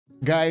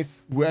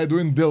Guys, we are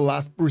doing the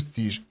last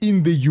prestige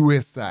in the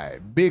USA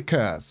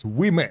because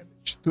we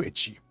managed to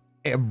achieve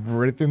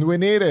everything we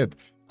needed.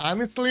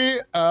 Honestly,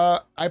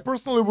 I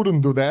personally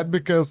wouldn't do that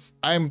because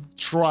I'm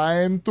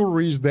trying to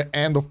reach the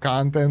end of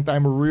content.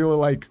 I'm really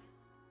like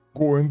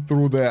going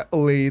through the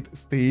late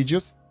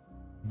stages,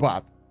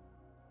 but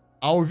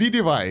our V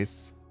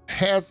device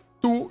has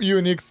 2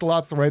 unique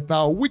slots right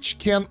now, which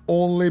can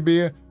only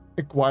be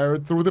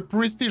acquired through the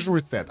prestige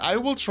reset. I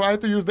will try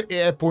to use the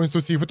AI points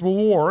to see if it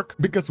will work,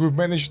 because we've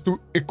managed to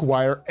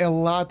acquire a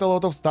lot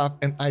of stuff,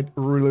 and I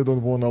really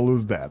don't want to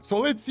lose that. So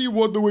let's see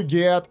what do we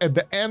get at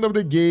the end of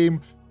the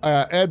game,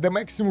 at the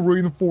maximum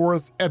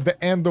reinforce, at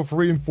the end of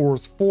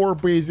reinforce 4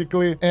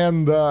 basically,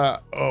 and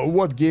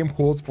what game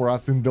holds for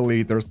us in the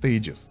later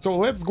stages. So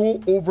let's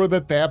go over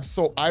the tabs.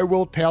 So I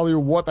will tell you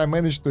what I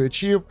managed to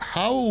achieve.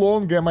 How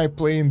long am I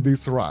playing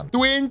this run?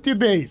 20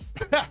 days.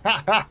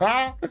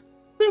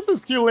 This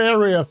is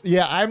hilarious.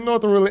 Yeah, I'm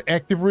not really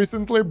active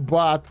recently,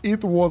 but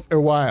it was a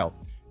while.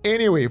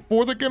 Anyway,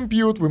 for the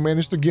compute, we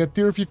managed to get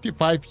tier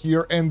 55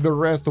 here and the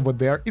rest over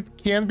there. It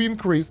can be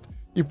increased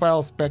if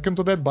I'll spec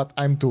into that, but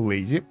I'm too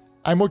lazy.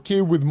 I'm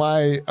okay with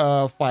my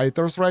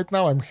fighters right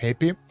now. I'm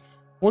happy.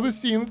 For the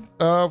synth,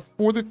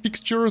 for the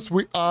fixtures,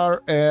 we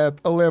are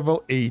at a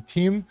level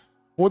 18.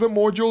 For the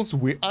modules,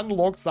 we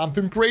unlocked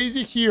something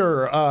crazy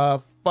here.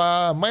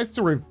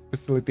 Mastery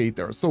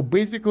facilitator. So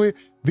basically,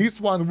 this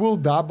one will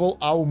double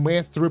our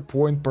mastery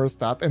point per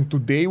stat, and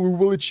today we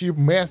will achieve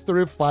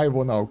mastery 5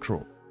 on our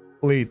crew.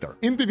 Later,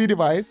 in the V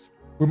device,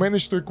 we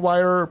managed to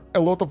acquire a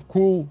lot of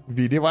cool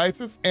V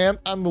devices and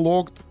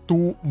unlocked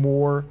 2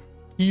 more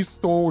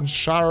keystone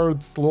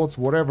shard slots,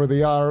 whatever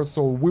they are.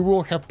 So we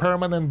will have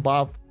permanent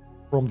buff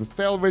from the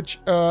salvage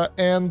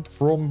and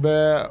from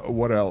the,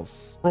 what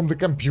else? From the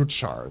compute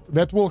shard.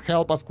 That will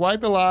help us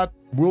quite a lot,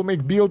 will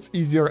make builds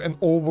easier, and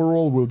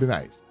overall will be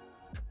nice.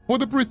 For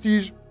the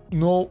prestige,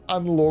 no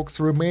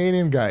unlocks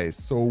remaining, guys.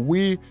 So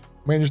we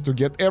managed to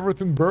get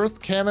everything. Burst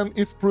cannon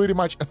is pretty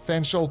much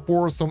essential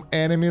for some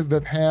enemies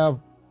that have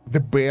the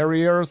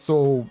barrier.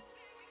 So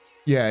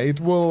yeah,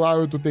 it will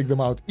allow you to take them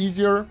out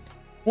easier.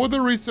 For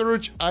the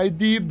research, I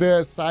did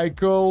the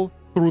cycle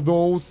through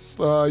those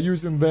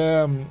using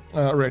the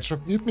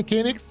retrofit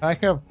mechanics. I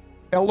have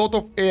a lot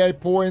of AI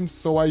points,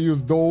 so I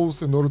use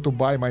those in order to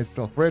buy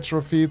myself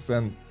retrofits,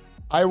 and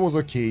I was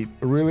okay.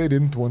 Really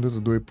didn't want to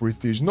do a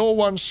prestige. No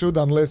one should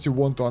unless you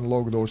want to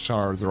unlock those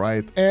shards,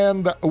 right?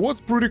 And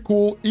what's pretty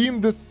cool, in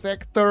the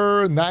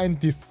sector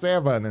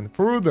 97 and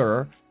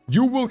further,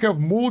 you will have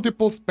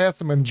multiple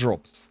specimen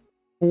drops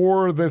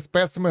for the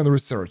specimen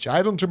research.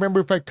 I don't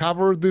remember if I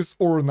covered this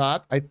or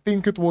not. I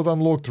think it was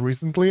unlocked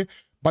recently.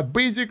 But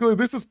basically,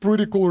 this is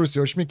pretty cool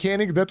research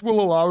mechanic that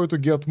will allow you to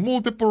get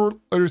multiple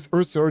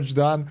research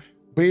done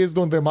based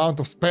on the amount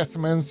of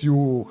specimens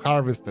you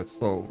harvested.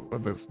 So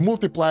there's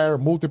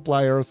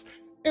multipliers,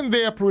 and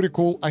they are pretty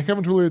cool. I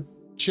haven't really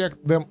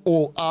checked them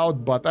all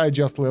out, but I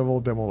just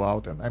leveled them all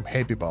out, and I'm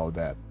happy about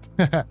that.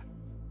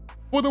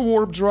 For the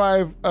warp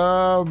drive,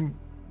 I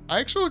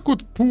actually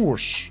could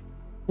push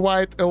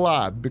quite a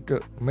lot,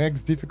 because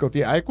max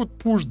difficulty, I could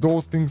push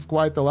those things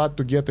quite a lot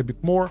to get a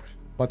bit more.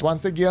 But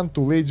once again,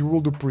 too lazy, we'll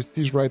do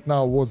prestige right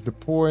now. What's the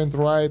point,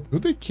 right? Do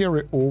they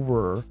carry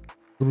over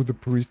through the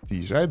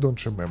prestige? I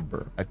don't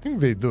remember. I think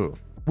they do.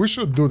 We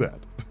should do that.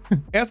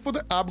 As for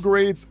the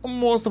upgrades,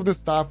 most of the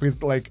stuff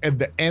is like at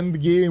the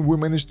end game. We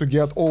managed to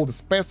get all the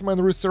specimen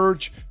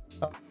research,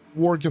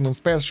 working on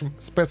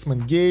specimen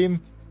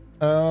gain,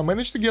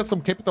 managed to get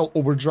some capital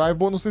overdrive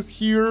bonuses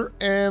here,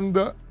 and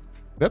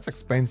that's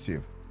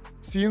expensive.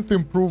 Synth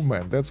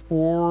improvement, that's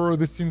for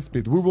the synth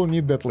speed. We will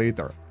need that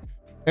later.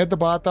 At the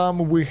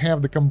bottom, we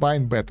have the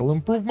combined battle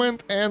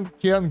improvement and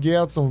can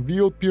get some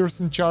wheel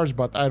piercing charge,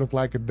 but I don't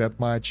like it that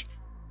much.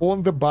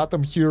 On the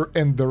bottom here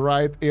and the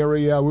right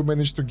area, we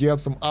managed to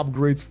get some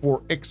upgrades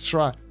for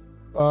extra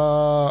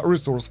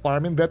resource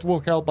farming. That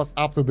will help us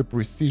after the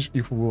prestige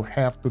if we will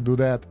have to do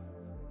that.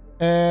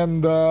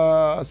 And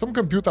some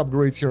compute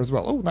upgrades here as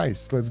well. Oh,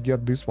 nice. Let's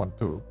get this one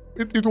too.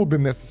 It will be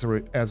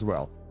necessary as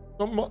well.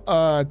 Some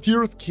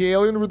tier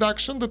scaling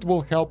reduction that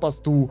will help us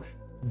to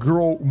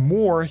grow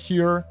more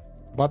here.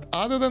 But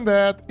other than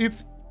that,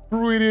 it's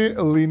pretty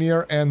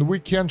linear and we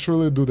can't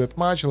really do that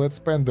much. Let's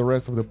spend the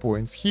rest of the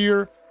points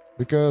here,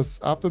 because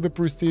after the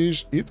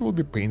prestige, it will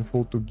be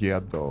painful to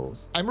get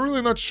those. I'm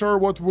really not sure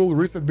what will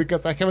reset,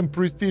 because I haven't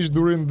prestige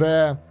during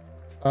the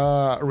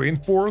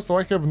reinforce, so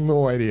I have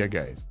no idea,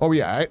 guys. Oh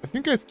yeah, I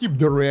think I skipped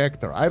the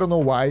reactor. I don't know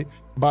why,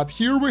 but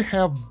here we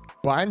have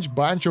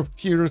bunch of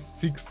tier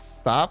 6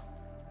 stuff,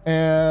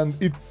 and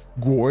it's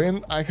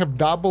going. I have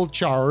double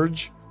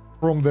charge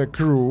from the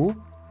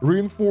crew.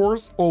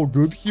 Reinforce, all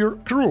good here.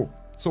 Crew.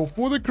 So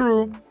for the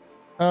crew,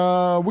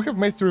 we have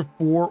mastery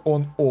 4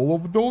 on all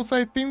of those,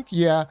 I think.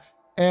 Yeah.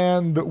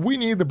 And we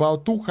need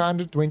about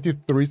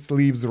 223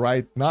 sleeves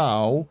right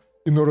now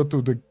in order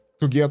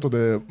to get to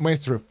the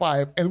mastery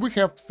 5. And we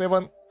have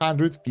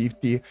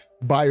 750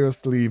 bio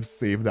sleeves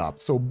saved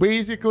up. So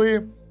basically,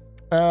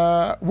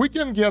 we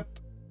can get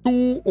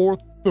 2 or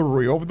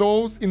 3 of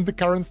those in the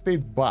current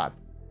state, but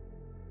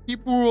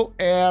if we will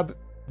add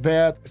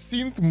that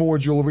synth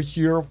module over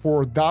here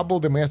for double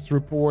the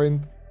mastery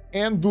point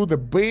and do the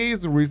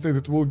base reset,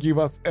 it will give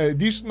us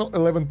additional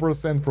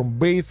 11% from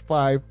base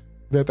 5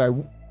 that I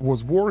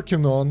was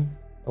working on.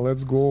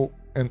 Let's go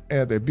and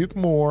add a bit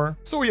more.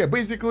 So yeah,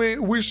 basically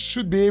we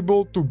should be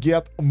able to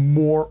get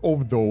more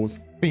of those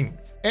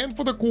things. And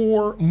for the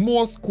core,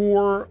 most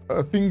core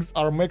things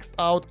are maxed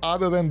out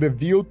other than the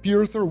Veil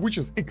Piercer, which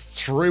is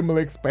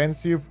extremely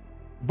expensive,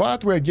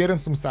 but we're getting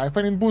some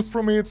siphoning boost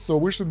from it, so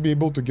we should be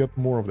able to get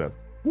more of that.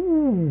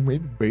 Ooh,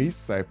 maybe base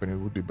siphoning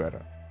would be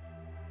better.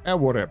 And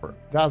whatever,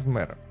 doesn't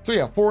matter. So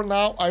yeah, for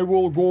now I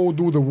will go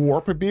do the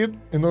warp a bit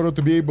in order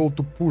to be able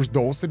to push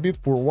those a bit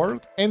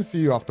forward, and see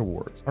you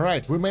afterwards. All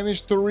right, we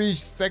managed to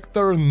reach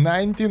sector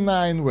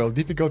 99, well,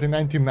 difficulty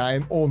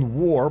 99 on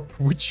warp,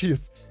 which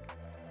is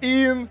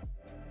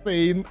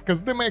insane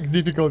because the max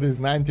difficulty is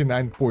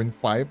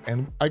 99.5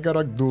 and I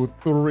gotta do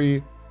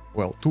 2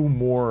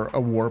 more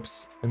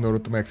warps in order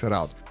to max it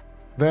out.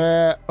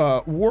 The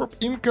warp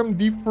income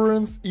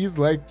difference is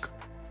like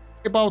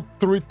about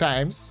 3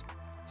 times.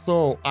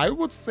 So I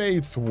would say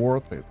it's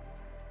worth it.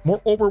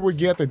 Moreover, we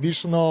get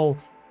additional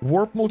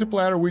warp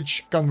multiplier,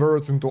 which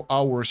converts into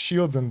our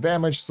shields and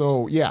damage.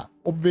 So yeah,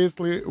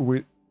 obviously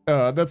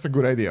that's a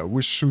good idea.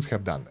 We should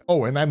have done that.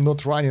 Oh, and I'm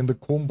not running the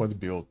combat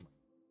build.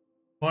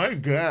 My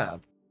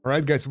god. All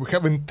right, guys, we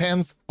have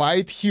intense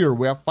fight here.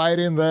 We are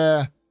fighting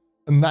the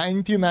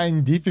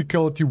 99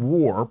 difficulty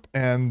warp,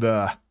 and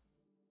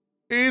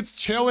it's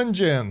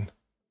challenging.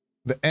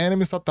 The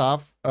enemies are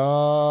tough.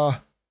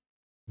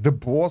 The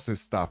boss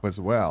is tough as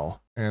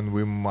well, and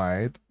we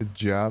might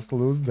just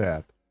lose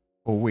that.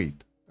 Oh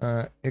wait,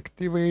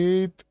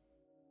 activate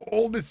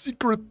all the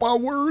secret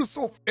powers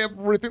of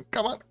everything.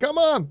 Come on, come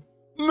on.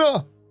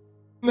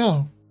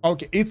 No.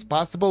 Okay, it's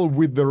possible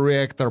with the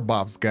reactor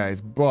buffs, guys,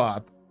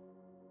 but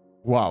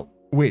wow,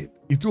 wait,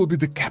 it will be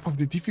the cap of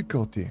the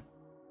difficulty.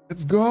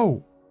 Let's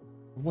go.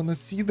 I wanna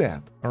see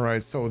that. All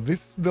right, so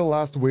this is the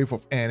last wave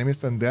of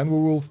enemies, and then we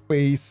will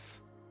face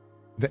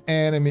the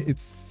enemy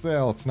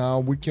itself. Now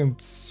we can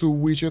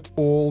switch it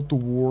all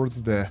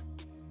towards the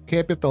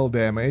capital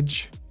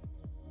damage.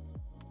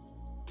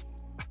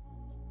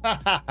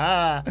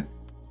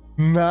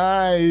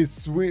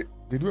 Nice.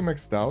 Did we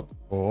max it out?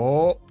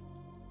 Oh,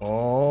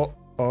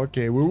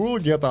 okay, we will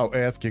get our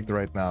ass kicked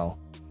right now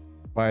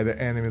by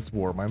the enemy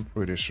swarm, I'm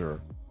pretty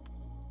sure.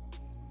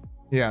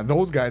 Yeah,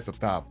 those guys are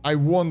tough. I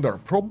wonder,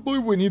 probably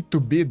we need to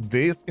beat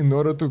this in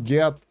order to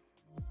get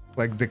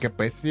like the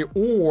capacity,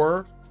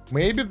 or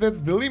maybe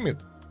that's the limit.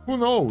 Who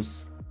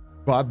knows?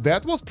 But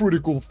that was pretty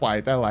cool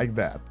fight. I like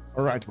that.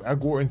 All right, we are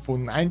going for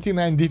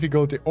 99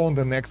 difficulty on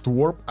the next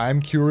warp.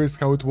 I'm curious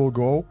how it will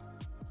go.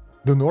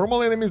 The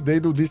normal enemies, they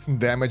do decent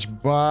damage,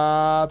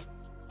 but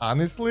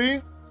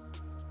honestly,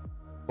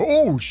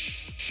 oh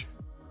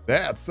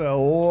that's a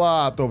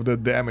lot of the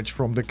damage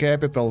from the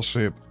capital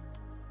ship.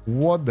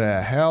 What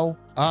the hell?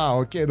 Ah,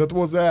 okay, that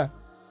was a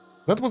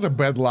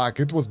bad luck.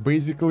 It was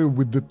basically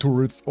with the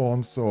turrets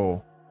on,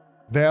 so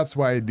that's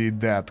why it did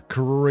that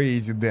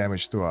crazy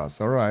damage to us.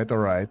 All right.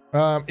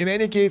 In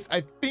any case,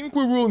 I think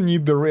we will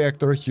need the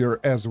reactor here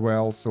as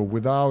well. So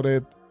without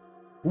it,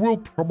 we'll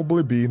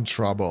probably be in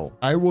trouble.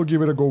 I will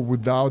give it a go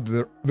without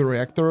the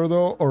reactor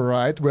though. All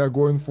right, we are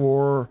going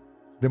for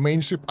the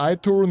main ship. I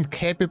turned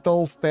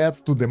capital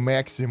stats to the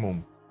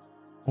maximum.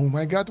 Oh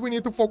my god, we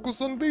need to focus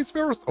on this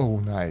first. Oh,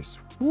 nice.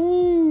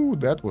 Woo,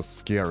 that was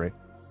scary.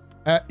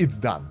 It's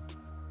done.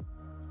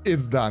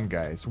 It's done,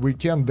 guys. We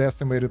can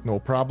decimate it, no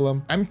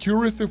problem. I'm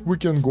curious if we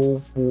can go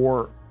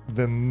for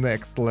the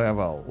next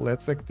level.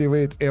 Let's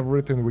activate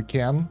everything we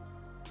can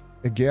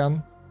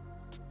again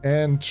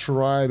and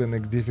try the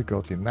next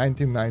difficulty,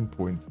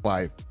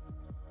 99.5.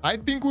 I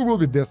think we will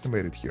be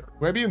decimated here.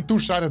 We're being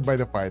two-shotted by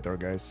the fighter,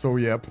 guys. So,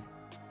 yep,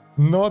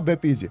 not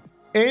that easy.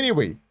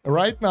 Anyway,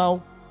 right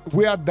now,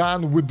 we are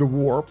done with the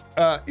warp.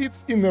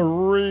 It's in a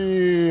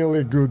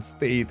really good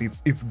state.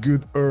 It's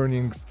good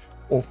earnings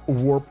of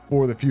warp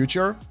for the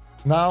future.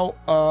 Now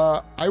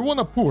I want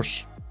to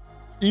push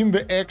in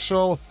the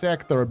actual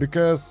sector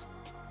because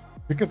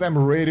I'm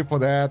ready for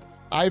that.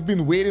 I've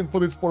been waiting for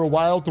this for a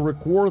while to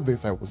record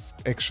this. I was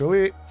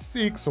actually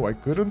sick, so I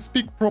couldn't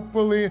speak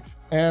properly,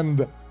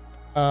 and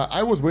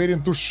I was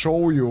waiting to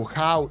show you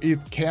how it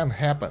can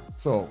happen.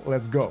 So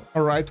let's go.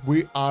 All right,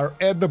 we are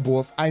at the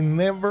boss. I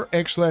never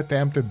actually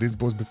attempted this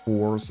boss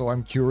before, so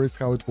I'm curious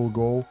how it will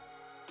go.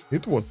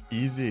 It was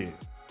easy.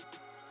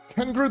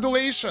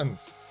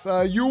 Congratulations!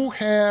 You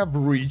have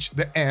reached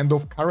the end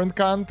of current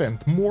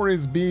content. More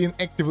is being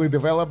actively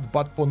developed,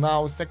 but for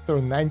now,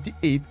 Sector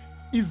 98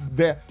 is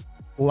the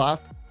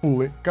last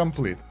fully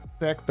complete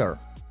sector.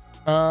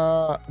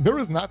 There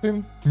is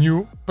nothing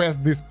new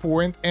past this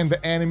point, and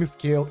the enemies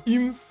scale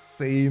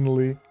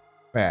insanely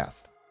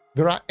fast.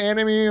 There are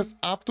enemies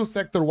up to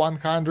Sector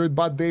 100,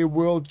 but they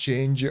will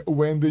change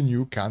when the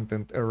new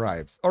content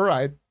arrives.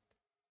 Alright,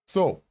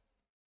 so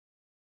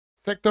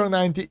Sector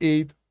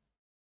 98,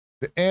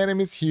 the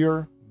enemies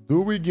here.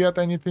 Do we get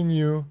anything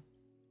new?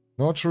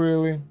 Not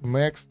really.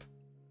 Maxed.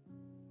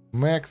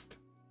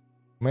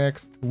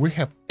 maxed. We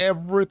have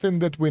everything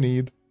that we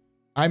need.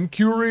 I'm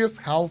curious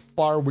how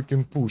far we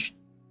can push.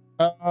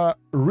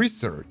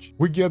 Research.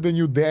 We get the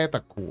new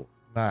data core.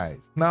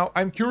 Nice. Now,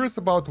 I'm curious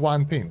about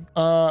one thing.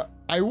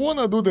 I want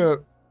to do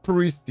the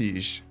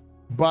prestige,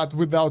 but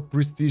without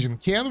prestige.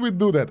 Can we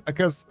do that?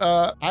 Because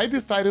I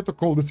decided to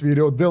call this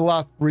video The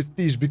Last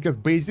Prestige, because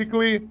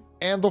basically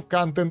end of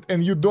content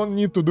and you don't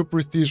need to do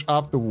prestige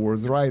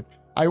afterwards, right?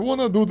 I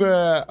want to do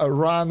the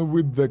run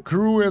with the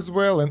crew as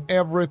well and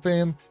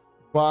everything,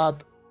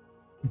 but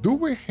do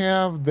we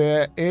have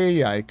the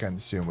AI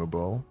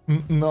consumable?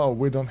 No,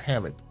 we don't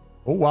have it.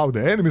 Oh wow,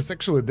 the enemies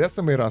actually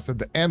decimate us at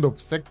the end of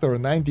Sector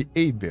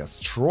 98. They're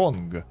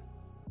strong.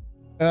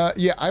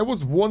 Yeah, I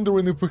was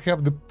wondering if we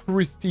have the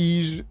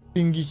prestige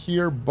thingy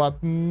here,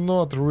 but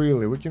not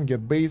really. We can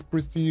get base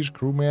prestige,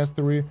 crew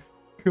mastery,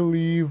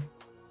 cleave,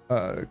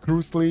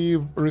 crew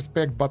sleeve,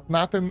 respect, but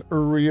nothing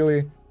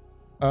really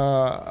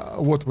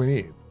what we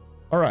need.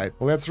 All right,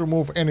 let's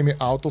remove enemy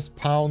auto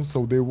spawn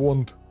so they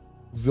won't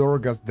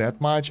zerg us that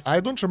much.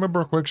 I don't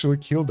remember who actually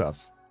killed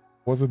us.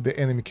 Was it the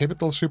enemy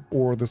capital ship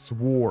or the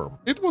swarm?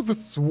 It was the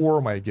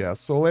swarm, I guess.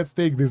 So let's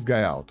take this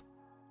guy out.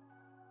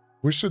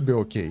 We should be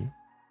okay.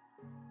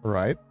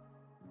 Right?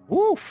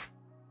 Oof!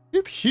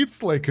 It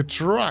hits like a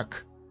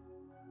truck.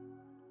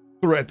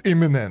 Threat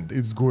imminent.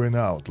 It's going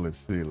out. Let's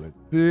see. Let's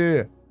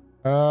see.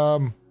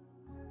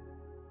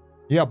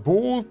 Yeah,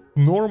 both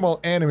normal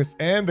enemies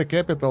and the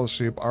capital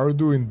ship are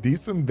doing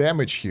decent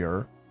damage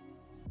here.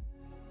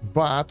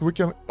 But we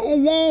can... Oh,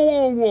 whoa,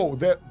 whoa, whoa!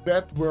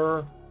 That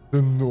were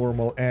the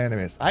normal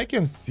enemies. I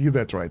can see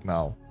that right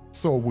now.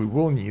 So we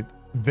will need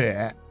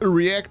the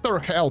reactor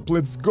help.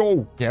 Let's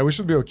go. Yeah, we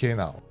should be okay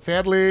now.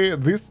 Sadly,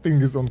 this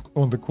thing is on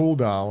the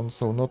cooldown,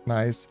 so not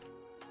nice.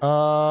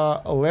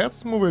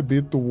 Let's move a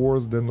bit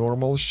towards the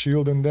normal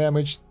shield and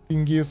damage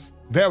thingies.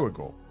 There we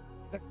go.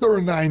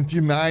 Sector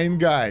 99,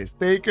 guys.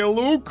 Take a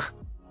look.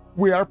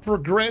 We are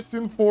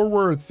progressing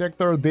forward.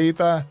 Sector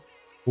data.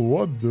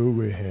 What do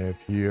we have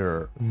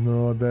here?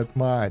 Not that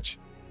much.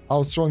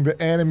 How strong the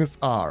enemies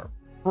are?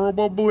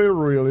 Probably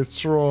really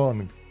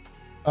strong.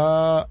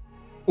 Oh,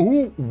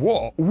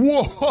 whoa,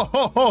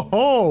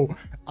 whoa!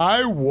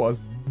 I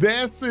was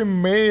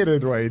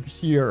decimated right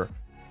here.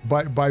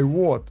 By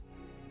what?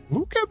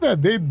 Look at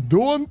that, they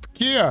don't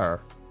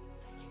care.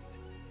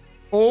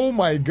 Oh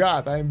my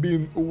god, I'm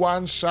being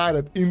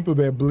one-shotted into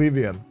the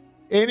oblivion.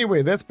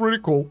 Anyway, that's pretty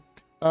cool.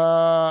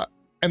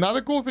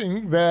 Another cool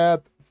thing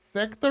that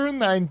Sector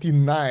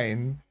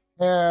 99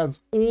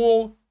 has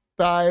all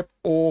type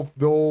of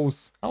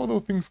those, how are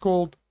those things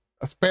called?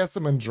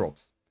 Specimen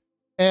drops.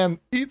 And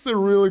it's a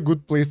really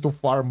good place to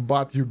farm,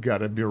 but you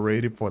gotta be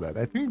ready for that.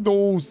 I think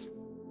those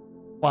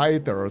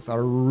fighters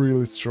are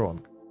really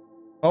strong.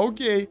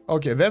 Okay,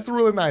 that's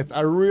really nice.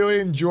 I really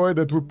enjoy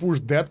that we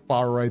pushed that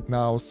far right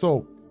now.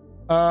 So,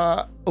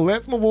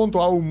 let's move on to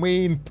our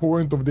main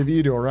point of the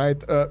video,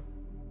 right?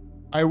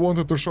 I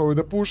wanted to show you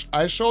the push.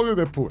 I showed you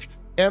the push.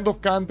 End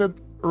of content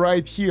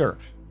right here.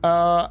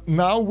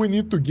 Now we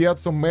need to get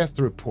some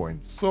mastery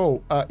points.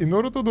 So, in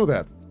order to do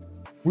that,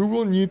 we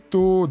will need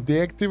to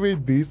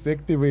deactivate this,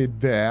 activate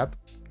that.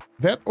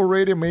 That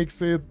already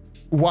makes it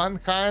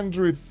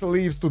 100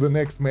 sleeves to the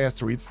next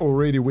mastery. It's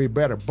already way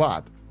better,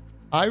 but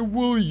I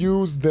will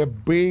use the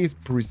base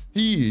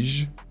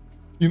prestige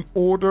in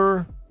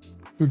order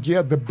to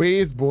get the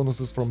base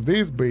bonuses from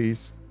this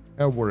base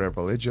and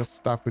wherever. Let's just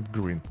stuff it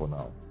green for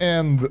now.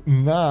 And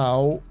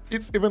now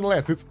it's even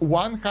less. It's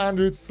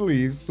 100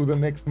 sleeves to the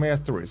next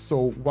mastery.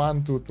 So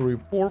 1, 2, 3,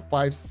 4,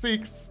 5,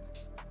 6,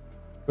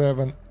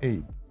 7,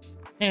 8.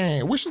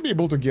 We should be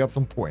able to get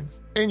some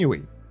points.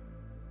 Anyway,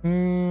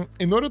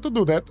 in order to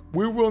do that,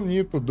 we will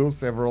need to do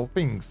several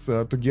things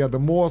to get the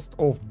most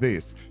of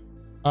this.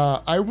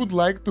 I would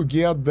like to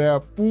get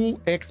the full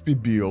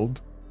XP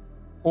build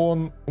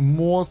on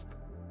most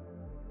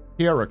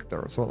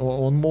characters,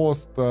 on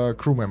most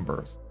crew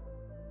members.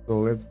 So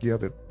let's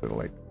get it to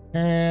like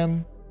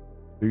 10.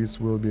 This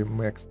will be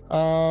maxed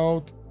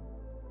out.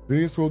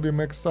 This will be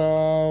maxed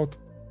out.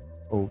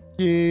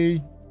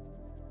 Okay.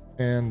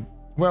 And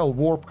well,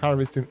 warp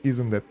harvesting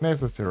isn't that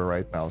necessary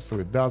right now, so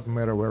it doesn't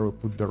matter where we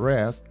put the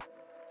rest.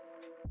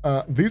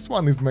 This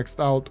one is maxed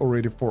out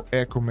already for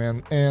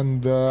Echoman,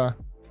 and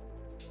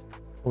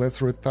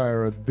let's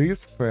retire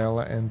this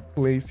fella and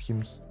place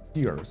him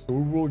here, so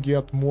we will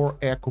get more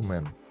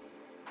Echoman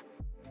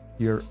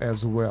here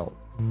as well.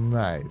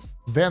 Nice.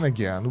 Then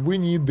again, we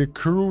need the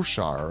crew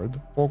shard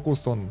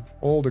focused on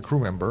all the crew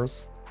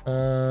members,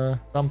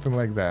 something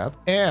like that.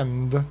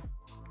 And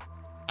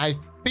I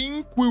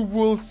think we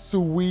will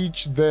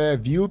switch the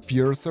wheel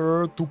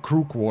piercer to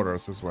crew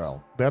quarters as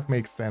well. That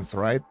makes sense,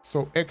 right?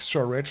 So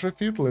extra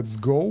retrofit, let's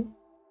go.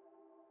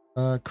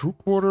 Crew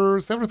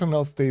quarters, everything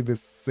else stay the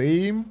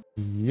same.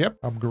 Yep,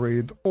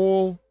 upgrade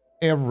all,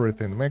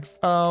 everything maxed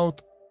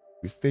out.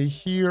 We stay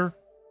here,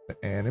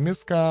 the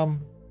enemies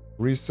come,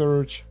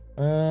 research.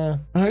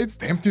 It's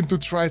tempting to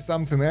try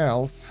something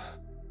else.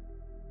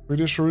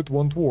 Pretty sure it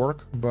won't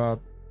work, but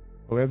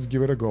let's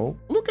give it a go.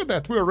 Look at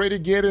that, we're already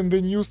getting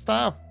the new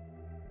stuff.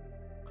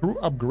 Crew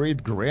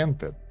upgrade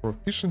granted.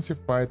 Proficiency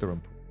fighter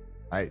improved.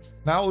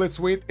 Nice. Now let's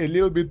wait a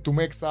little bit to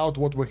max out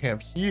what we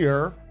have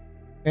here.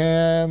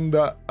 And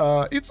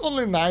it's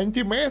only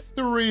 90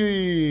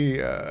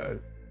 mastery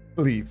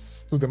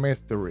leaves to the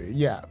mastery.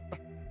 Yeah.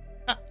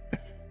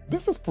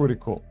 This is pretty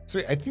cool.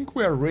 So I think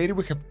we are ready.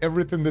 We have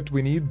everything that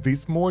we need.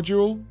 This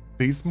module,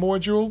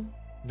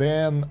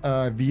 then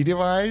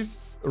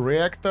V-device,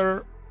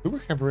 reactor. Do we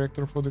have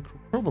reactor for the crew?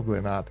 Probably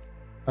not.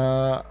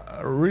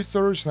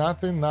 Research,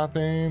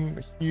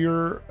 nothing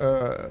here.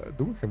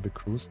 Do we have the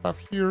crew stuff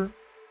here?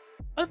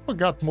 I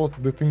forgot most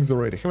of the things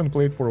already. Haven't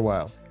played for a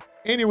while.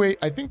 Anyway,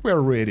 I think we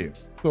are ready.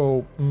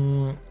 So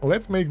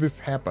let's make this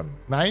happen.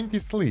 90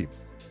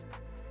 sleeves.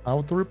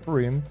 Auto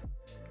reprint.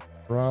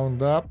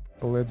 Round up.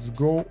 Let's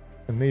go.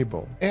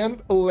 Enable.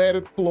 And let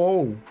it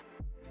flow.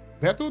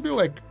 That will be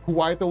like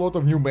quite a lot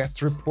of new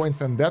mastery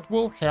points, and that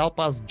will help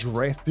us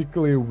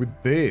drastically with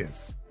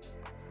this.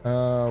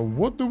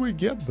 What do we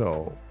get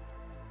though?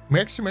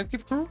 Maximum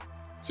active crew?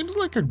 Seems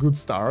like a good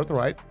start,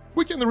 right?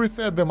 We can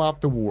reset them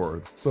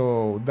afterwards,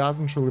 so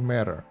doesn't really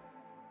matter.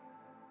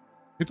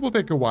 It will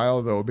take a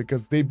while though,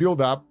 because they build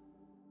up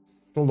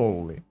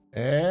slowly.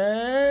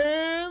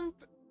 And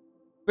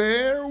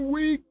there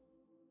we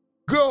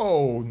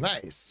go.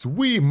 Nice.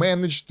 We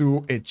managed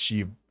to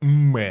achieve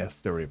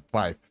Mastery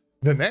 5.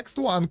 The next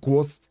one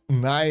costs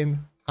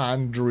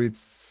 900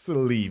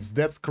 sleeves.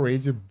 That's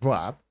crazy,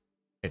 but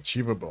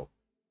achievable.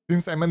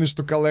 Since I managed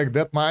to collect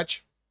that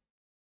much,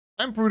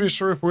 I'm pretty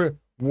sure if we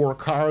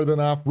work hard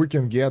enough, we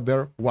can get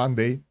there one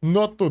day.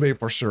 Not today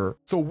for sure.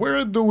 So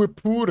where do we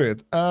put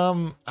it?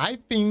 I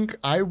think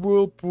I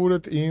will put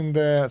it in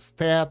the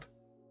stat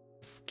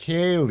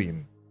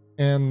scaling.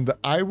 And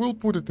I will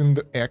put it in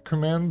the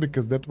acumen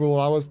because that will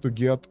allow us to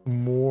get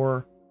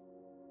more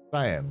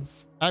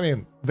science. I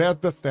mean, that's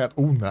the stat.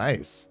 Oh,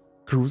 nice.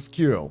 Crew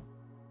skill.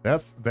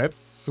 That's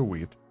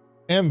sweet.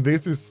 And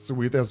this is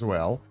sweet as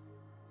well.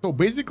 So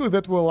basically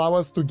that will allow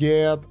us to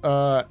get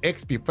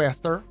XP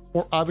faster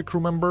for other crew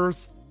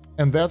members,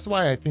 and that's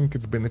why I think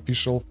it's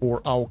beneficial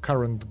for our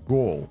current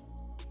goal.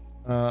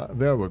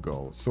 There we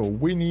go. So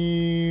we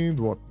need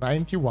what,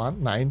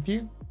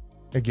 90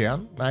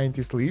 again,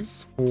 90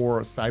 sleeves for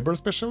cyber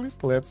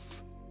specialist.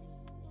 Let's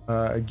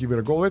give it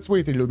a go. Let's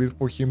wait a little bit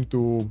for him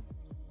to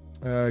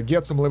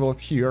get some levels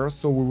here,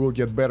 so we will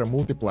get better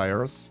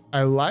multipliers.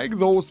 I like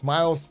those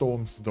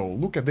milestones though.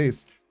 Look at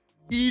this.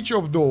 Each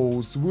of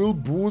those will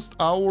boost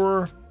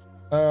our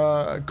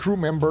crew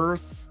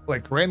members,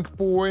 like rank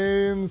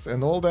points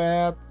and all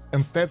that,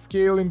 and stat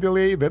scale and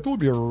delay. That will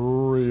be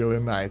really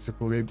nice if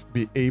we'll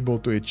be able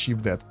to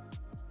achieve that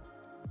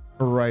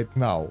right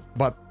now,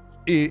 but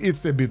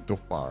it's a bit too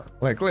far.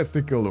 Like, let's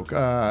take a look.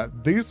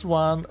 This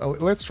one,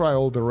 let's try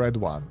all the red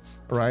ones,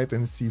 right,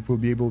 and see if we'll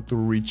be able to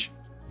reach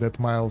that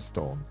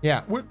milestone.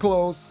 Yeah, we're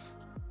close,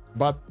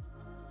 but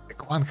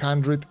like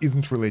 100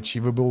 isn't really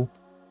achievable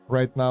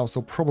right now,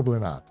 so probably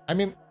not. I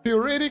mean,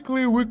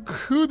 theoretically, we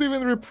could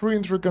even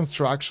reprint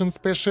Reconstruction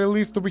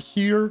Specialist over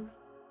here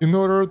in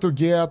order to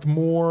get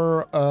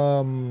more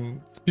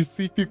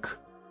specific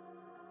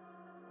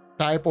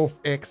type of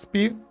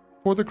XP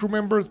for the crew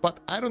members, but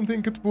I don't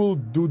think it will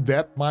do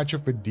that much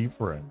of a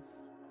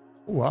difference.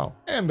 Wow.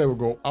 And there we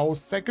go. Our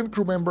second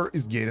crew member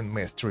is getting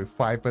Mastery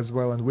 5 as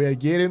well, and we are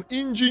getting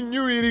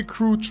Ingenuity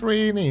Crew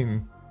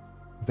Training.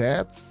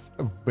 That's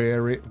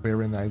very,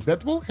 very nice.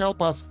 That will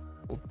help us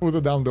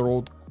further down the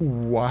road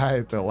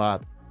quite a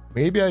lot.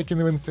 Maybe I can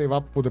even save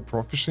up for the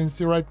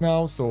proficiency right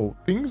now, so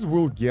things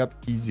will get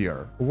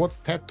easier. What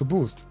stat to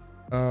boost?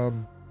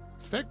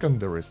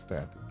 Secondary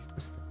stat.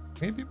 Interesting.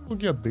 Maybe we'll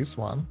get this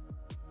one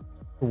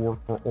to work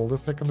for all the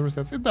secondary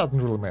stats. It doesn't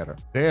really matter.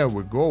 There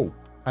we go.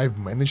 I've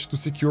managed to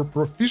secure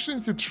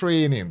proficiency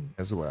training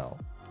as well.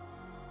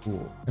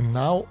 Cool. And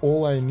now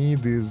all I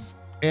need is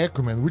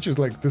acumen, which is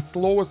like the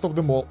slowest of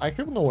them all. I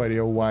have no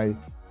idea why.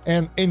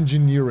 And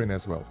engineering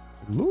as well.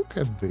 Look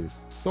at this,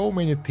 so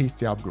many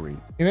tasty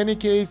upgrades. In any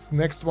case,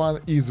 next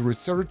one is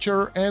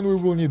researcher, and we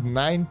will need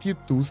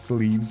 92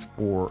 sleeves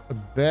for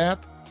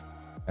that.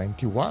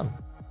 91.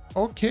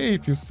 Okay,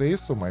 if you say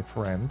so, my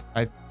friend.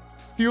 I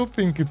still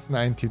think it's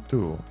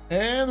 92.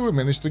 And we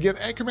managed to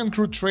get acumen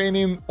crew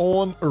training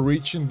on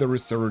reaching the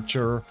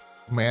researcher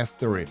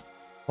mastery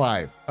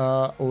 5.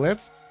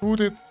 Let's put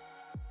it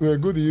to a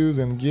good use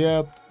and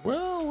get,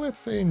 well,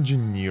 let's say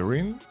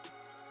engineering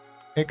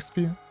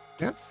XP.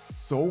 That's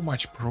so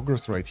much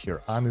progress right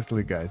here,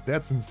 honestly, guys.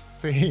 That's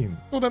insane.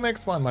 So the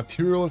next one,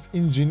 materials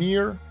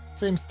engineer,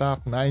 same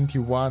stuff,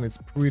 91. It's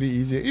pretty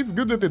easy. It's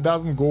good that it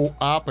doesn't go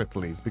up at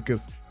least,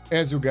 because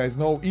as you guys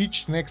know,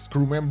 each next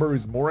crew member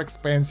is more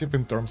expensive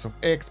in terms of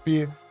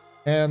XP,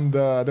 and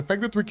the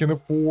fact that we can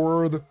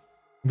afford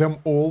them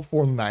all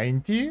for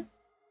 90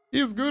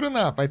 is good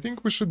enough. I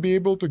think we should be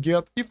able to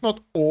get, if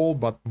not all,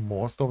 but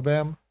most of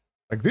them.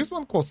 Like this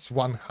one costs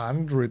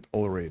 100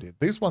 already.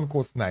 This one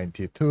costs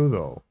 92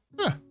 though.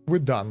 We're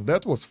done.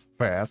 That was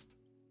fast.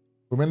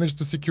 We managed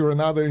to secure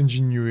another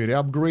ingenuity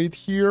upgrade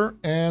here,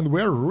 and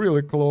we're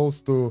really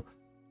close to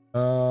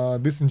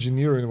This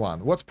engineering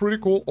one. What's pretty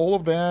cool, all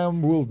of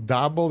them will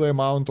double the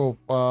amount of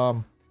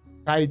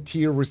high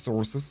tier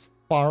resources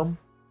farm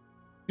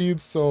speed,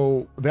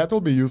 so that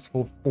will be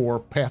useful for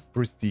past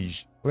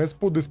prestige. Let's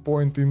put this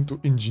point into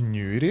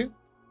ingenuity,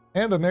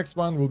 and the next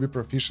one will be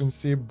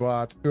proficiency,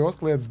 but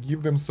first let's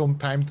give them some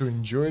time to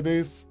enjoy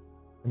this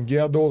and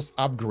get those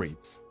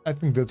upgrades. I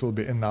think that will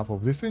be enough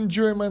of this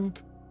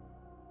enjoyment.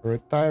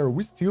 Retire,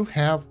 we still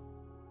have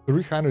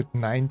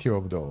 390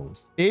 of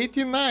those.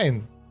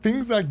 89,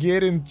 things are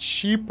getting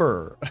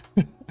cheaper.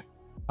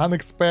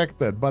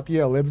 Unexpected, but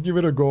yeah, let's give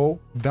it a go.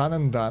 Done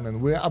and done,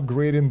 and we're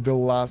upgrading the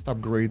last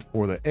upgrade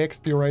for the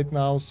XP right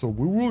now, so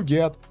we will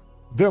get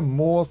the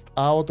most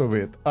out of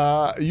it.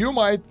 You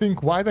might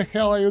think, why the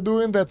hell are you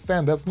doing that,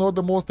 Stan? That's not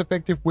the most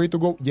effective way to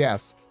go.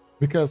 Yes,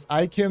 because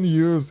I can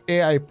use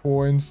AI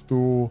points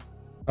to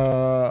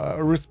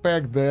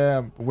respect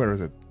the, where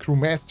is it? Crew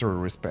mastery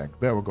respect.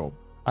 There we go.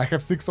 I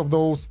have 6 of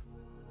those,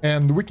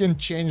 and we can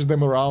change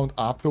them around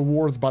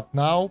afterwards, but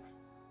now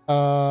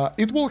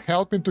it will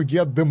help me to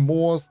get the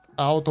most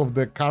out of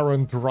the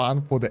current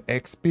run for the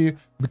XP,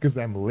 because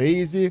I'm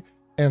lazy,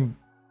 and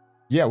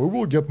yeah, we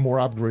will get more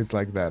upgrades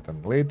like that,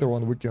 and later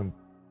on we can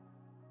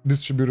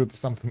distribute it to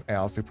something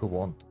else if we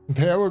want.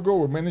 There we go,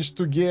 we managed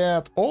to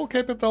get all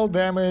capital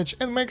damage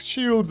and max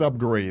shields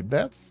upgrade.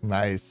 That's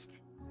nice,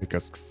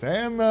 because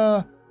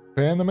Xena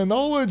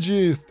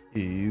Phenomenologist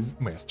is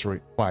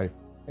Mastery 5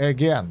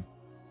 again.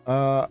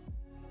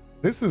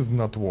 This is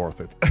not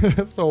worth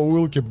it, so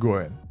we'll keep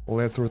going.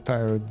 Let's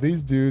retire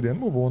this dude and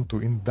move on to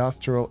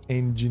Industrial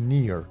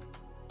Engineer.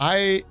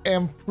 I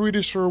am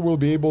pretty sure we'll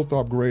be able to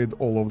upgrade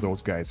all of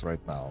those guys right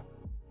now.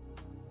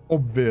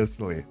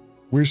 Obviously,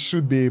 we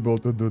should be able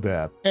to do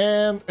that.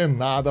 And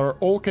another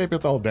all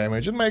capital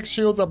damage and max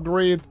shields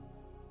upgrade.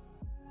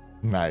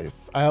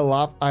 Nice. I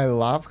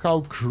love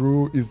how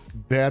crew is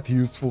that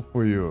useful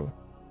for you.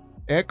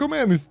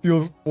 Echoman is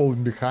still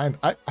falling behind.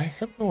 I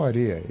have no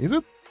idea. Is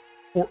it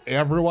for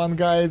everyone,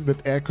 guys,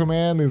 that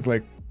Echoman is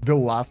like the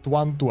last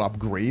one to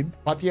upgrade?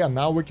 But yeah,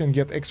 now we can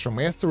get extra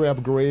mastery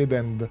upgrade,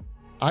 and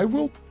I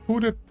will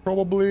put it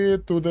probably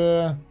to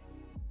the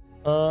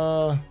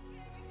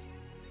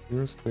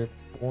respect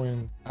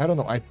point. I don't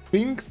know, I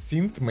think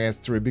synth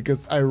mastery,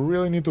 because I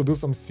really need to do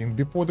some synth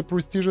before the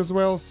prestige as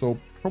well, so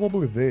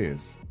probably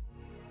this.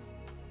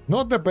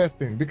 Not the best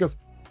thing, because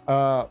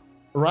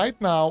right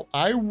now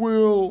I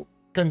will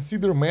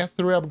consider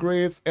mastery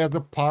upgrades as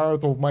a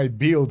part of my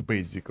build,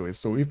 basically.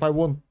 So if I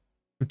want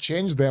to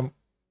change them,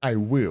 I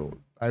will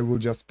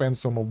just spend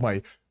some of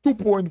my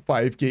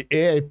 2.5k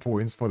AI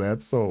points for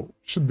that, so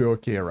should be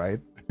okay, right?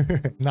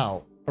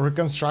 Now, a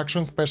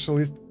reconstruction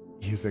specialist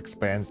is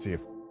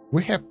expensive.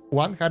 We have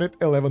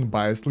 111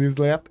 biosleeves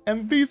left,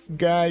 and this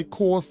guy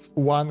costs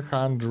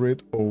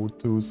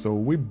 102, so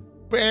we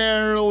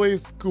barely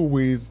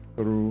squeezed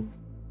through.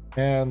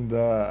 And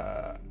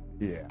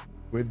yeah,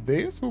 with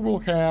this we will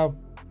have,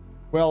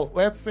 well,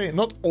 let's say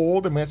not all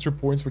the mastery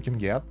points we can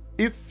get.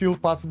 It's still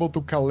possible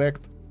to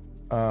collect,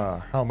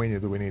 how many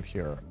do we need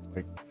here?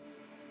 Like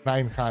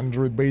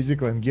 900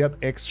 basically, and get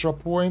extra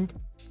point,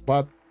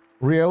 but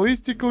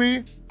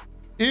realistically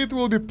it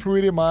will be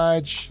pretty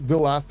much the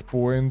last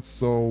point.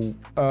 So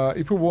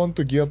if we want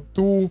to get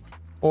 2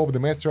 of the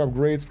mastery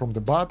upgrades from the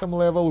bottom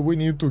level, we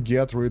need to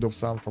get rid of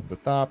some from the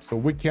top, so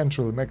we can't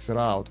really max it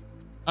out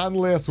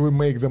unless we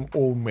make them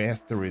all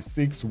mastery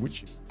 6,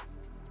 which is,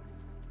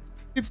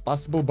 it's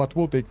possible, but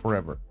will take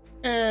forever.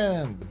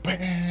 And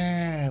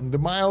bam, the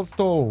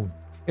milestone,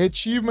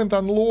 achievement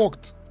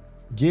unlocked.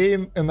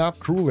 Gain enough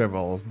crew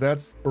levels.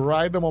 That's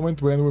right the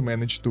moment when we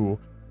manage to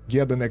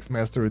get the next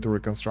mastery to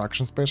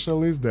reconstruction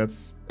specialist.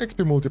 That's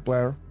XP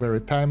multiplier,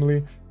 very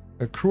timely.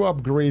 A crew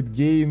upgrade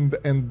gained,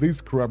 and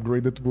this crew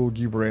upgrade that will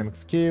give rank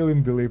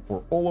scaling delay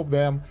for all of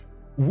them,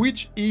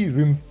 which is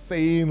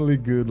insanely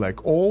good.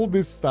 Like, all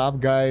this stuff,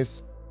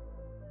 guys,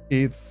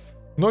 it's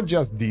not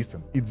just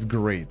decent, it's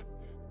great.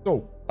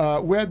 So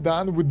we're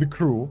done with the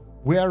crew.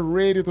 We are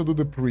ready to do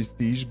the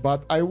prestige,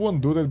 but I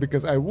won't do that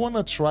because I want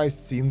to try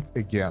synth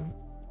again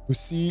to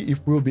see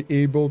if we'll be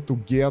able to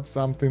get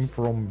something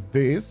from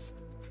this.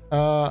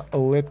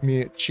 Let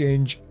me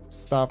change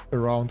stuff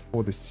around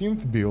for the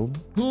synth build.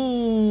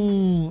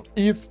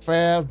 It's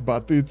fast,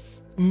 but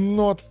it's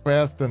not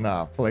fast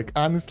enough. Like,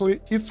 honestly,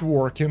 it's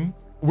working.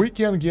 We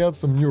can get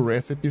some new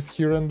recipes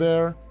here and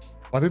there,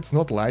 but it's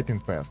not lightning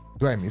fast.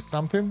 Do I miss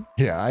something?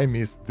 Yeah, I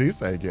missed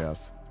this, I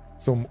guess.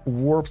 Some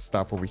warp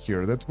stuff over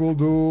here that will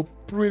do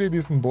pretty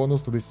decent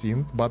bonus to the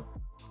synth, but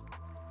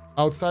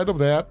outside of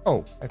that,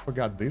 oh, I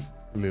forgot this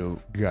little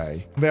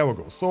guy. There we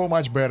go, so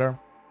much better.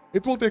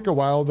 It will take a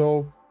while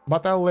though,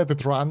 but I'll let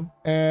it run,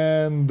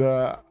 and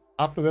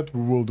after that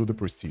we will do the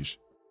prestige.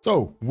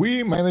 So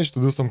we managed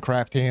to do some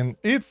crafting.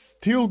 It's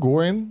still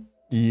going,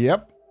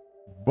 yep,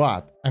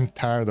 but I'm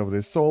tired of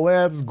this, so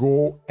let's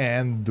go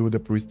and do the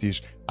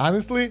prestige.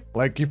 Honestly,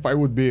 like, if I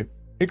would be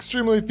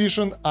extremely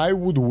efficient, I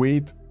would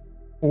wait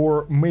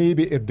for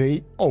maybe a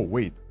day. Oh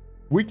wait,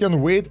 we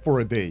can wait for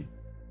a day.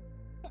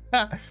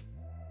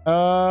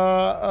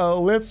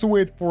 Let's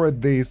wait for a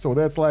day, so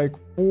that's like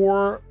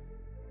 4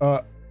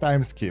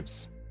 time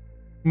skips.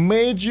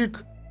 Magic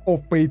or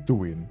pay to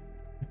win?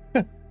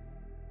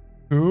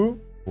 2.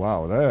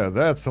 Wow,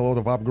 that's a lot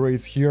of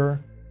upgrades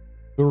here.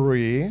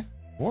 3.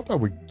 What are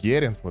we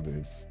getting for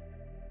this?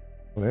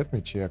 Let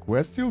me check.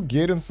 We're still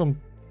getting some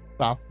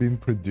stuff being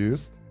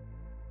produced.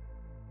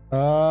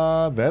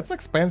 That's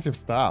expensive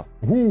stuff.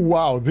 Ooh,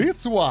 wow,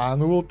 this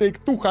one will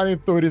take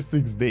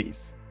 236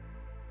 days.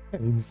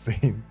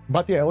 Insane.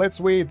 But yeah, let's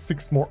wait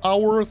 6 more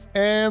hours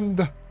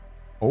and...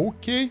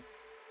 Okay.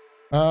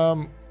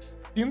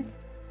 Hint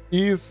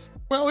is...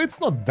 Well, it's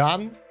not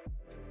done.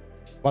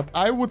 But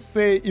I would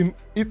say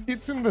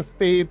it's in the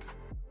state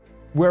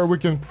where we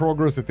can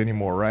progress it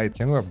anymore, right?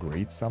 Can we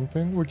upgrade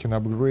something? We can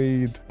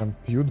upgrade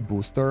compute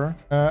booster.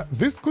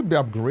 This could be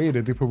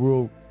upgraded if we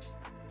will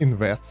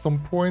invest some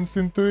points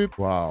into it.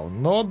 Wow,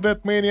 not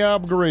that many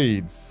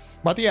upgrades.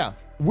 But yeah,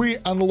 we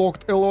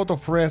unlocked a lot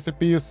of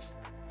recipes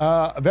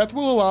that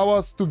will allow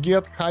us to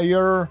get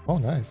higher... Oh,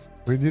 nice.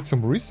 We did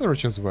some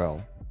research as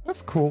well.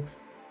 That's cool.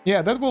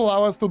 Yeah, that will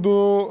allow us to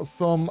do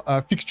some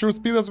fixture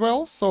speed as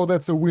well, so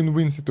that's a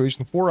win-win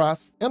situation for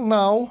us. And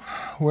now,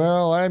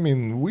 well, I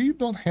mean, we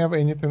don't have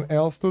anything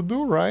else to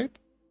do, right?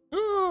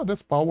 Oh,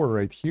 that's power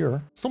right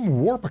here. Some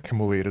warp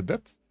accumulated,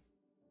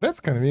 that's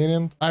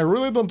convenient. I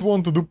really don't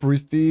want to do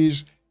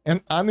prestige,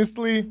 and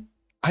honestly,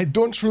 I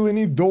don't really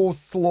need those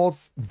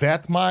slots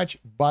that much,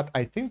 but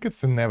I think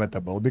it's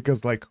inevitable,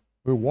 because, like,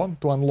 we want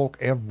to unlock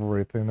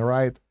everything,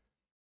 right?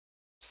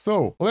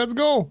 So, let's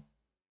go!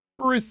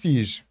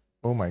 Prestige.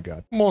 Oh my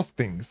god. Most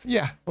things.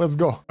 Yeah, let's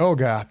go. Oh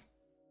god.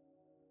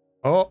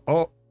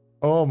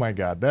 Oh my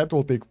god. That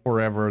will take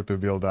forever to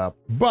build up.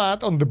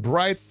 But on the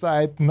bright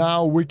side,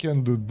 now we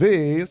can do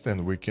this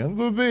and we can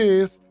do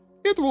this.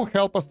 It will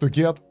help us to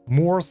get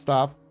more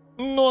stuff.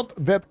 Not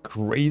that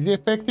crazy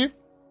effective,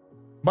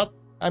 but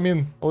I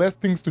mean, less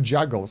things to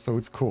juggle, so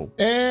it's cool.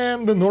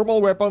 And the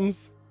normal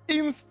weapons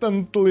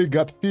instantly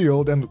got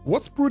filled. And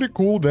what's pretty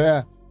cool,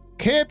 the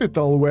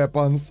capital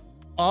weapons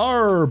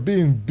are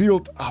being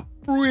built up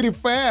pretty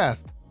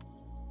fast.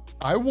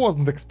 I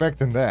wasn't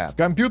expecting that.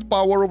 Compute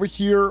power over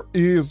here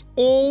is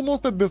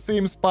almost at the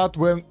same spot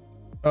when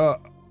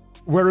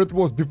where it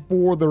was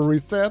before the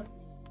reset.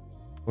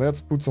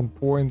 Let's put some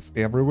points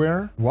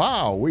everywhere.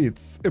 Wow,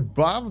 it's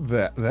above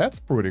that. That's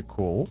pretty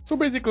cool. So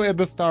basically at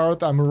the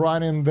start I'm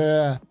running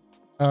the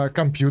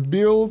compute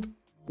build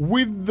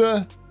with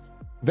the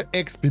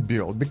XP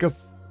build,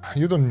 because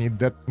you don't need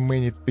that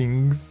many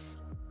things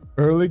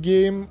early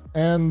game,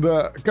 and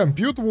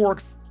compute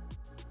works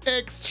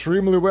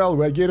extremely well.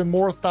 We're getting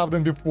more stuff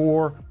than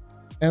before,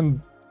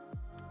 and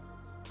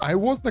I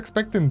wasn't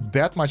expecting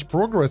that much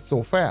progress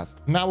so fast.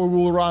 Now we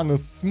will run a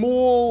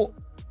small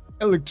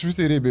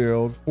electricity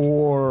build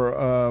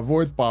for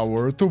void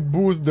power to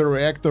boost the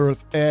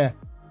reactors a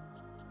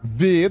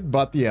bit,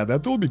 but yeah,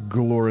 that will be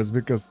glorious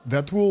because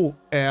that will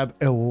add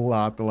a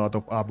lot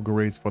of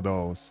upgrades for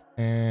those.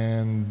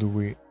 And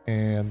we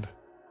add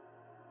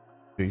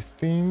this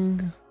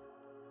thing,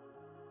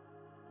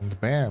 and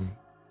bam,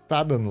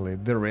 suddenly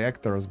the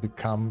reactors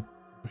become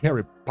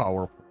very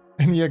powerful.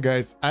 And yeah,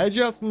 guys, I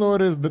just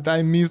noticed that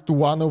I missed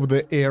one of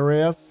the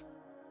areas,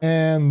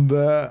 and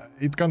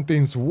it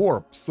contains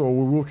warp, so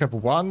we will have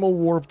one more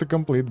warp to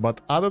complete, but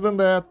other than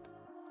that,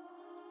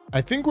 I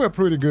think we're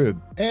pretty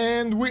good.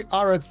 And we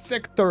are at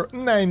sector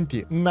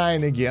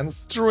 99 again,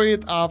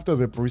 straight after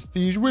the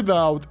prestige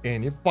without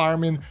any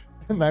farming,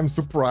 and I'm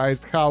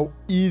surprised how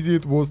easy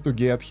it was to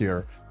get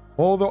here.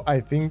 Although I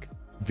think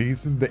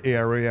this is the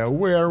area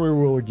where we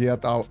will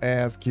get our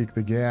ass kicked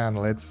again.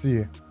 Let's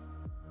see.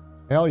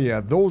 Hell yeah,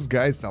 those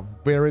guys are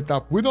very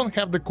tough. We don't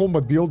have the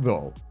combat build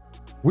though.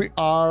 We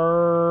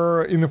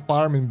are in a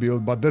farming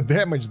build, but the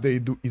damage they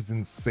do is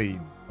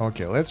insane.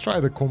 Okay, let's try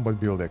the combat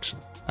build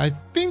actually. I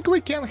think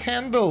we can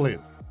handle it.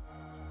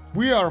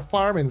 We are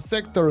farming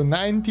sector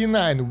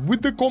 99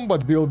 with the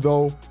combat build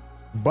though,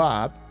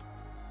 but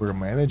we're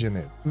managing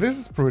it. This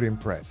is pretty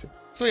impressive.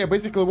 So yeah,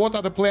 basically what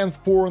are the plans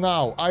for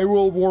now? I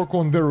will work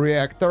on the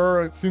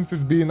reactor since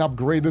it's being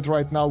upgraded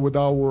right now with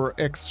our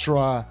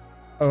extra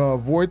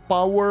void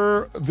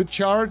power. The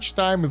charge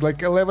time is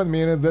like 11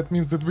 minutes. That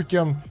means that we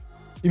can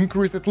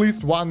increase at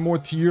least one more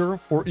tier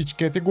for each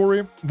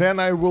category. Then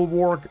I will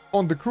work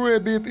on the crew a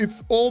bit.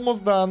 It's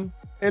almost done.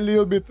 A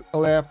little bit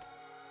left.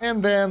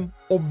 And then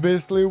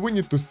obviously we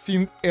need to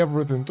sync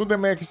everything to the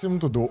maximum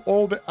to do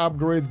all the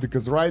upgrades,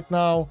 because right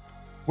now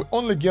we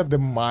only get the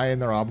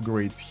minor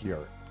upgrades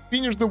here.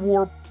 Finish the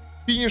warp,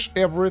 finish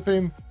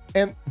everything,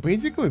 and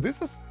basically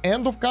this is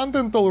end of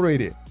content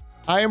already.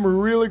 I am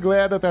really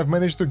glad that I've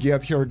managed to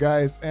get here,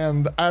 guys,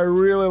 and I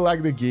really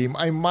like the game.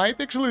 I might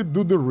actually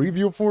do the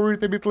review for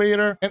it a bit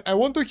later, and I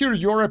want to hear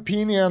your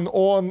opinion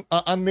on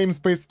Unnamed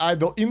Space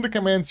Idle in the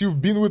comments.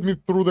 You've been with me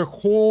through the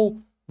whole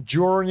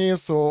journey,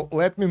 so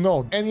let me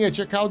know. And yeah,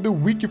 check out the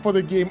wiki for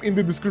the game in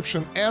the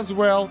description as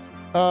well.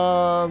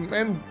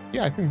 And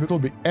yeah, I think that'll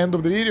be end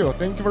of the video.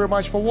 Thank you very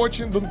much for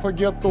watching. Don't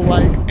forget to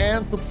like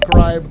and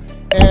subscribe.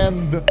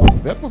 And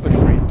that was a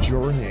great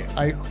journey.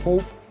 I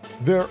hope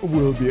there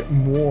will be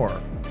more.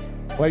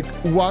 Like,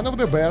 one of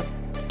the best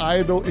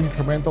idle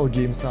incremental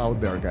games out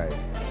there,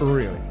 guys.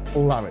 Really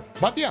love it.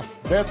 But yeah,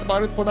 that's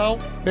about it for now.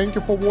 Thank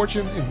you for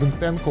watching. It's been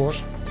Stan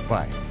Kosh.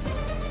 Bye.